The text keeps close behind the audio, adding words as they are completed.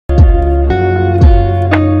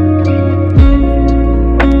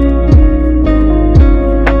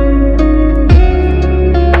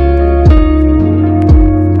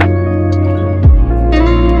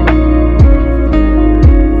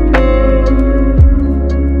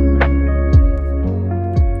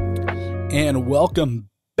Welcome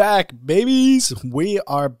back, babies. We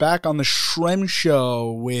are back on the Shrem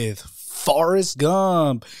Show with Forrest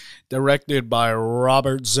Gump, directed by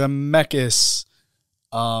Robert Zemeckis,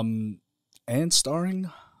 and starring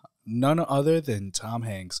none other than Tom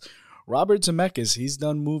Hanks. Robert Zemeckis, he's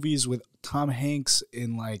done movies with Tom Hanks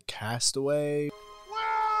in like Castaway,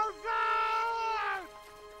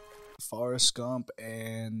 Forrest Gump,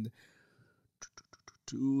 and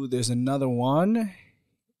there's another one.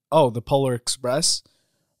 Oh, The Polar Express.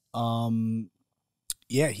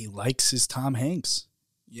 Yeah, he likes his Tom Hanks.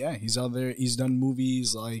 Yeah, he's done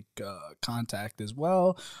movies like Contact as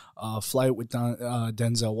well. Flight with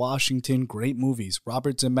Denzel Washington. Great movies.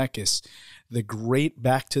 Robert Zemeckis. The great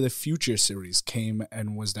Back to the Future series came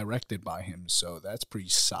and was directed by him. So that's pretty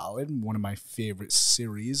solid. One of my favorite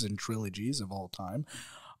series and trilogies of all time.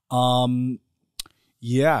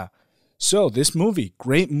 Yeah. So this movie,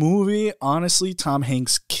 great movie. Honestly, Tom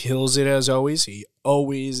Hanks kills it as always. He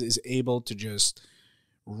always is able to just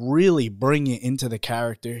really bring it into the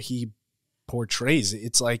character he portrays.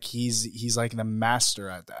 It's like he's like the master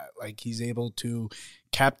at that. Like he's able to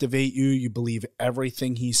captivate you. You believe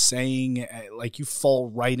everything he's saying. Like you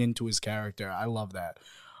fall right into his character. I love that.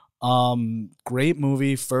 Great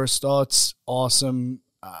movie. First Thoughts, awesome.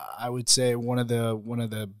 I would say one of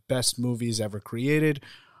the best movies ever created.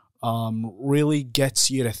 Really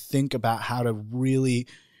gets you to think about how to really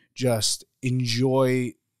just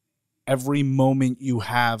enjoy every moment you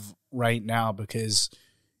have right now, because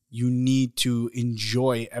you need to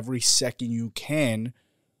enjoy every second you can,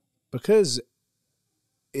 because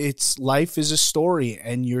life is a story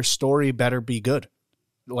and your story better be good.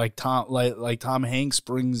 Like Tom Hanks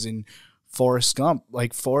brings in Forrest Gump.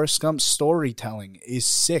 Like Forrest Gump's storytelling is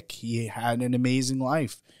sick. He had an amazing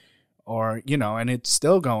life. Or, and it's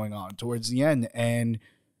still going on towards the end. And,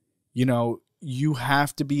 you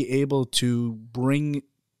have to be able to bring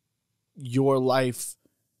your life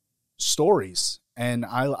stories. And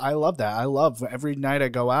I love that. I love every night I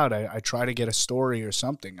go out, I try to get a story or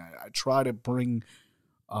something. I try to bring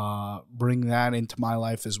that into my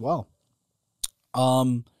life as well.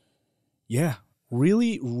 Yeah,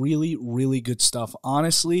 really, really, really good stuff.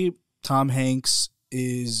 Honestly, Tom Hanks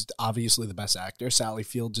is obviously the best actor. Sally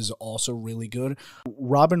Fields is also really good.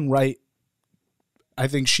 Robin Wright, I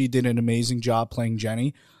think she did an amazing job playing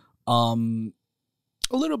Jenny. A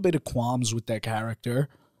little bit of qualms with that character.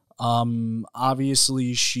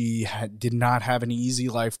 Obviously, she did not have an easy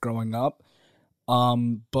life growing up.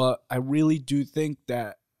 But I really do think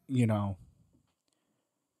that, I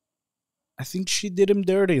think she did him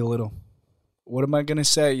dirty a little. What am I going to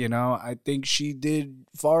say? I think she did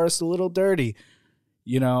Forrest a little dirty.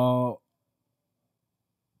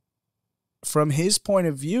 From his point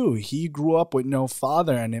of view, he grew up with no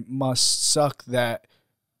father, and it must suck that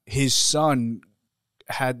his son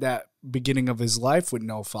had that beginning of his life with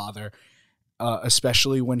no father,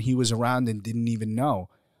 especially when he was around and didn't even know.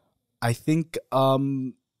 I think, I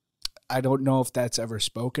don't know if that's ever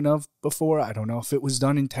spoken of before. I don't know if it was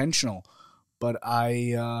done intentional, but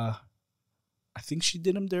I think she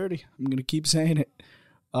did him dirty. I'm going to keep saying it.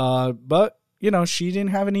 But she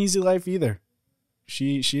didn't have an easy life either.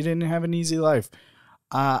 She didn't have an easy life.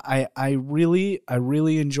 I really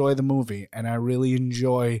enjoy the movie, and I really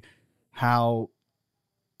enjoy how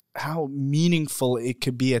meaningful it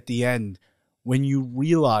could be at the end when you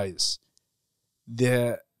realize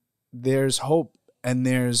that there's hope and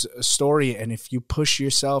there's a story, and if you push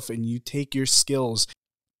yourself and you take your skills,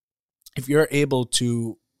 if you're able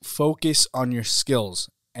to focus on your skills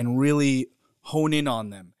and really hone in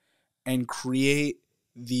on them and create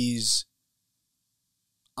these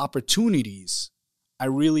opportunities, I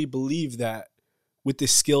really believe that with the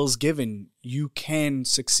skills given, you can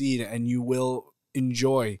succeed and you will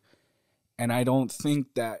enjoy. And I don't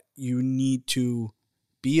think that you need to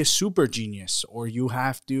be a super genius or you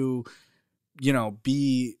have to,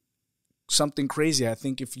 be something crazy. I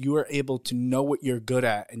think if you are able to know what you're good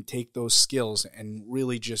at and take those skills and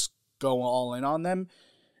really just go all in on them,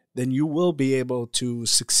 then you will be able to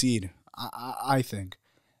succeed, I think.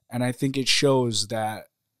 And I think it shows that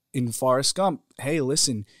in Forrest Gump, hey,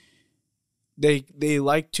 listen, they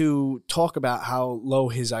like to talk about how low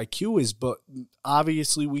his IQ is, but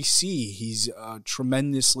obviously we see he's a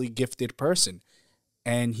tremendously gifted person,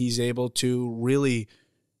 and he's able to really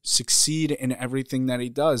succeed in everything that he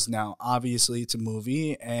does. Now, obviously it's a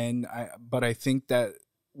movie, but I think that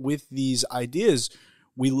with these ideas,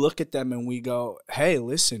 we look at them and we go, hey,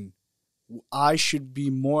 listen, I should be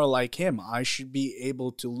more like him. I should be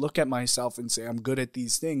able to look at myself and say, I'm good at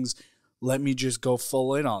these things. Let me just go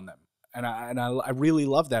full in on them. I really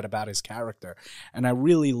love that about his character. And I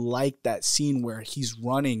really like that scene where he's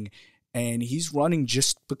running, and he's running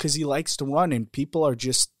just because he likes to run, and people are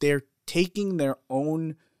just, they're taking their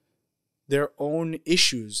own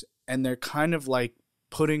issues, and they're kind of like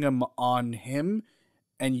putting them on him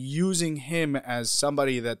and using him as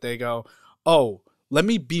somebody that they go, oh, let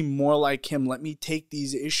me be more like him. Let me take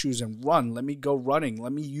these issues and run. Let me go running.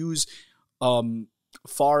 Let me use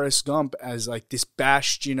Forrest Gump as like this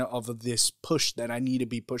bastion of this push that I need to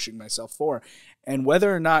be pushing myself for. And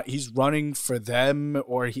whether or not he's running for them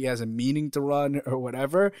or he has a meaning to run or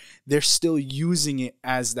whatever, they're still using it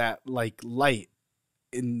as that like light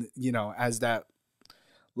as that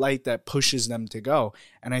light that pushes them to go.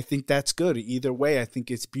 And I think that's good. Either way, I think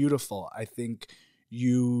it's beautiful. I think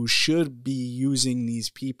you should be using these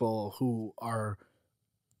people who are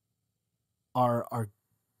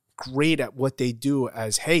great at what they do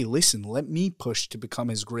as, hey, listen, let me push to become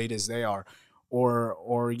as great as they are,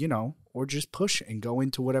 or just push and go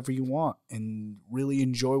into whatever you want and really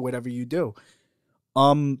enjoy whatever you do.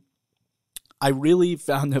 I really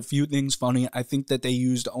found a few things funny. I think that they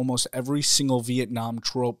used almost every single Vietnam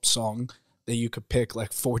trope song that you could pick,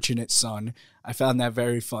 like Fortunate Son. I found that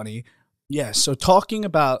very funny. Yeah, so talking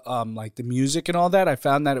about like the music and all that, I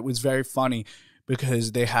found that it was very funny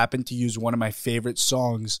because they happened to use one of my favorite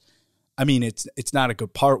songs. I mean, it's not a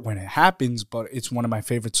good part when it happens, but it's one of my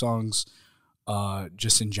favorite songs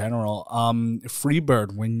just in general.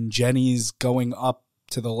 Freebird, when Jenny's going up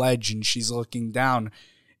to the ledge and she's looking down,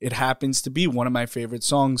 it happens to be one of my favorite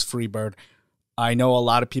songs, Freebird. I know a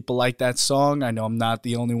lot of people like that song. I know I'm not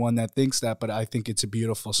the only one that thinks that, but I think it's a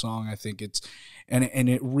beautiful song. I think it's, and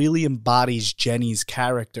it really embodies Jenny's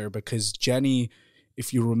character, because Jenny,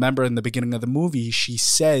 if you remember in the beginning of the movie, she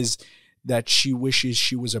says that she wishes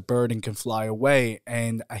she was a bird and can fly away.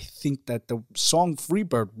 And I think that the song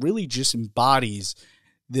Freebird really just embodies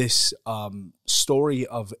this story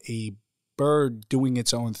of a bird doing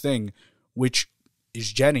its own thing, which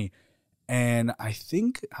is Jenny. And I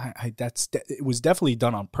think it was definitely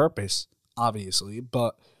done on purpose, obviously,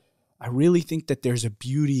 but I really think that there's a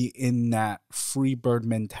beauty in that free bird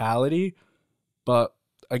mentality. But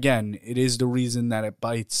again, it is the reason that it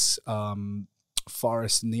bites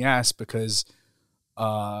Forrest in the ass, because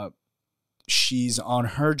she's on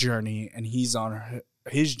her journey and he's on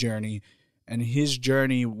his journey, and his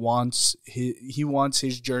journey wants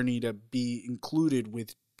his journey to be included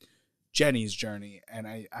with Jenny's journey, and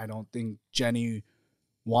I don't think Jenny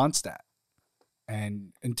wants that.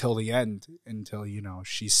 And until the end, until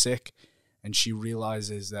she's sick and she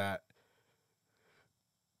realizes that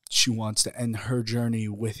she wants to end her journey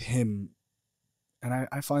with him. And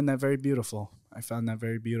I find that very beautiful. I found that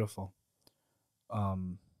very beautiful.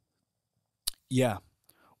 Yeah.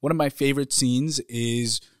 One of my favorite scenes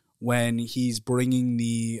is when he's bringing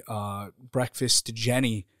the breakfast to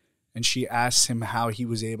Jenny, and she asks him how he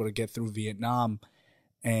was able to get through Vietnam.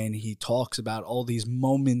 And he talks about all these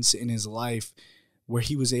moments in his life where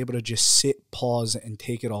he was able to just sit, pause, and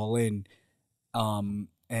take it all in.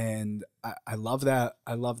 And I love that.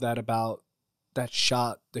 I love that about that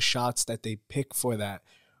shot, the shots that they pick for that,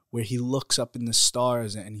 where he looks up in the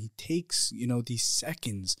stars and he takes, these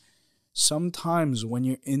seconds. Sometimes when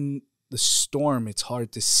you're in the storm, it's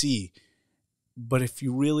hard to see. But if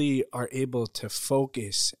you really are able to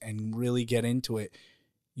focus and really get into it,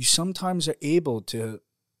 you sometimes are able to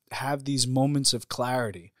have these moments of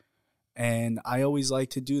clarity. And I always like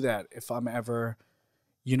to do that if I'm ever,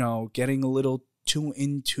 getting a little too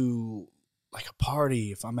into like a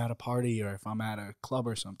party, if I'm at a party or if I'm at a club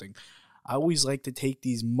or something. I always like to take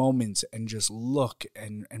these moments and just look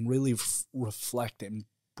and really reflect and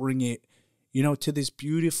bring it, to this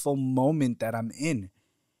beautiful moment that I'm in.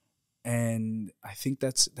 And I think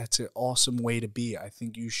that's an awesome way to be. I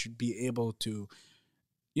think you should be able to,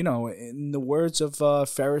 in the words of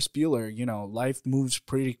Ferris Bueller, life moves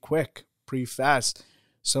pretty quick, pretty fast.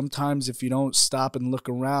 Sometimes if you don't stop and look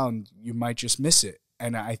around, you might just miss it.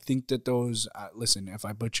 And I think that those, listen, if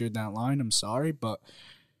I butchered that line, I'm sorry, but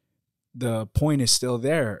the point is still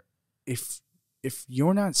there. If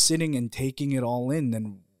you're not sitting and taking it all in,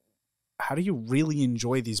 then how do you really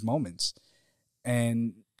enjoy these moments?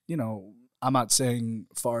 And I'm not saying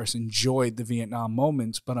Forrest enjoyed the Vietnam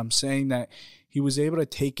moments, but I'm saying that he was able to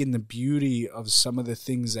take in the beauty of some of the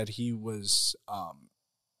things that he was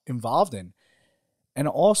involved in. And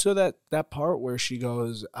also that part where she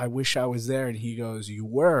goes, I wish I was there. And he goes, you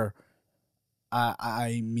were.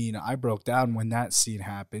 I mean, I broke down when that scene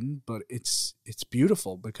happened, but it's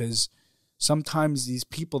beautiful, because sometimes these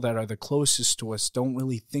people that are the closest to us don't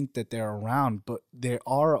really think that they're around, but they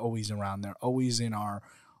are always around. They're always in our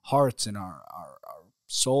hearts and our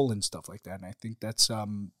soul and stuff like that. And I think that's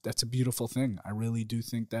a beautiful thing. I really do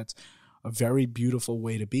think that's a very beautiful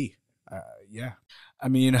way to be. Yeah. I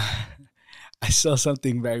mean, I saw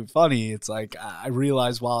something very funny. It's like I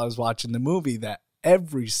realized while I was watching the movie that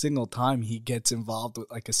every single time he gets involved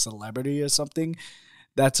with like a celebrity or something,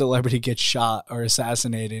 that celebrity gets shot or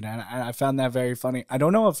assassinated. And I found that very funny. I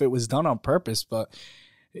don't know if it was done on purpose, but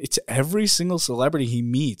it's every single celebrity he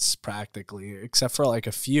meets practically, except for like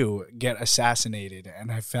a few, get assassinated.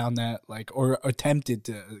 And I found that like, or attempted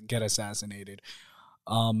to get assassinated.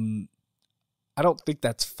 I don't think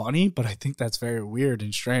that's funny, but I think that's very weird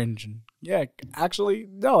and strange. And yeah, actually,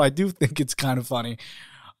 no, I do think it's kind of funny.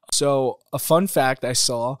 So a fun fact I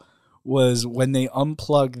saw was when they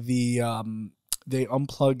unplug the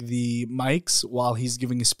mics while he's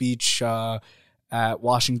giving a speech at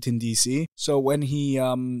Washington D.C. So when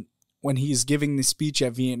he's giving the speech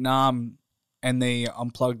at Vietnam and they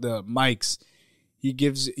unplug the mics, he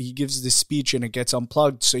gives the speech and it gets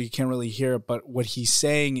unplugged, so you can't really hear it. But what he's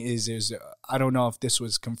saying is I don't know if this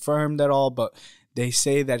was confirmed at all, but they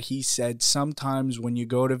say that he said sometimes when you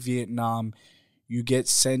go to Vietnam, you get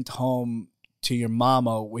sent home to your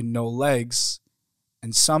mama with no legs,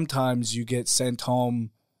 and sometimes you get sent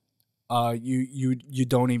home, you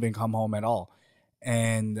don't even come home at all,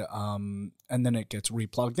 and then it gets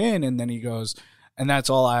replugged in, and then he goes, and that's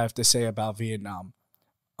all I have to say about Vietnam.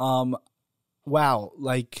 Wow,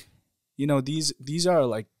 like, you know, these are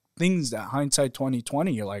like things that hindsight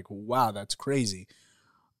 2020, you're like, wow, that's crazy.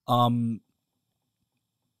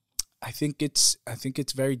 I think it's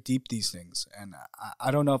very deep, these things, and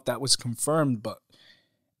I don't know if that was confirmed, but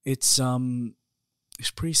it's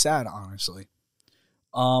pretty sad, honestly.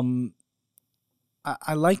 I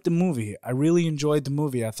liked the movie. I really enjoyed the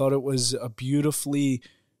movie. I thought it was a beautifully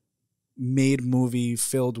made movie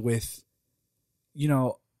filled with, you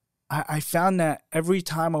know, I found that every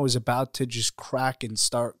time I was about to just crack and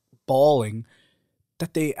start bawling,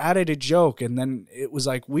 that they added a joke, and then it was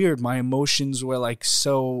like weird. My emotions were like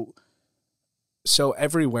so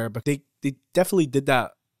everywhere, but they definitely did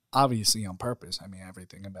that, obviously on purpose. I mean,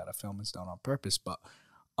 everything about a film is done on purpose, but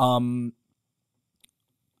I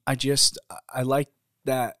like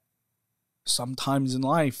that sometimes in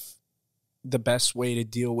life, the best way to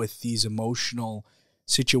deal with these emotional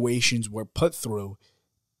situations we're put through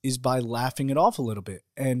is by laughing it off a little bit,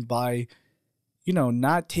 and by, you know,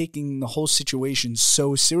 not taking the whole situation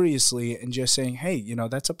so seriously and just saying, hey, you know,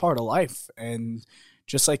 that's a part of life. And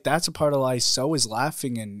just like that's a part of life, so is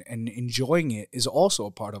laughing and enjoying it is also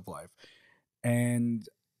a part of life. And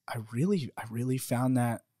I really found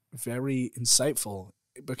that very insightful,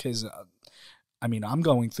 because I mean, I'm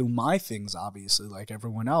going through my things, obviously, like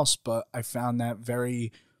everyone else, but I found that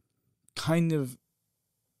very kind of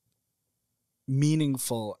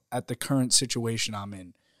meaningful at the current situation I'm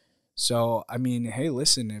in. So, I mean, hey,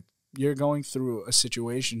 listen, if you're going through a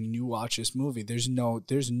situation and you watch this movie, there's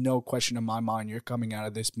no question in my mind you're coming out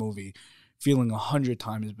of this movie feeling 100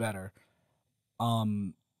 times better.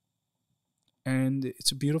 And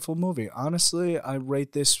it's a beautiful movie. Honestly, I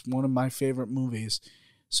rate this one of my favorite movies.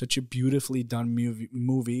 Such a beautifully done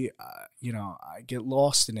movie. You know, I get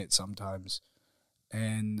lost in it sometimes.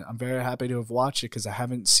 And I'm very happy to have watched it, because I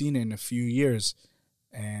haven't seen it in a few years.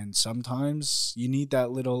 And sometimes you need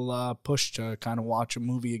that little push to kind of watch a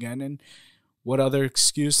movie again. And what other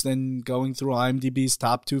excuse than going through IMDb's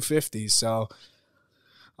top 250? So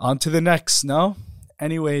on to the next, no?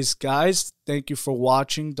 Anyways, guys, thank you for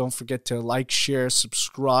watching. Don't forget to like, share,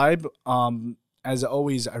 subscribe. As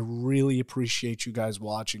always, I really appreciate you guys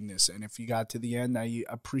watching this. And if you got to the end, I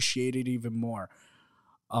appreciate it even more.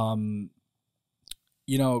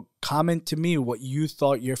 You know, comment to me what you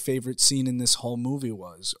thought your favorite scene in this whole movie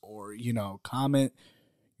was. Or, you know, comment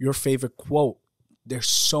your favorite quote. There's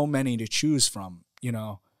so many to choose from, you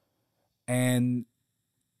know. And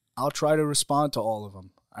I'll try to respond to all of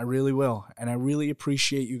them. I really will. And I really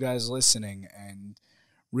appreciate you guys listening. And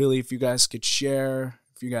really, if you guys could share,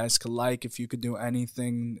 if you guys could like, if you could do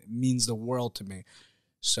anything, it means the world to me.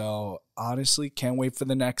 So, honestly, can't wait for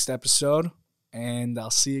the next episode. And I'll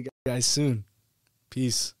see you guys soon.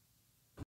 Peace.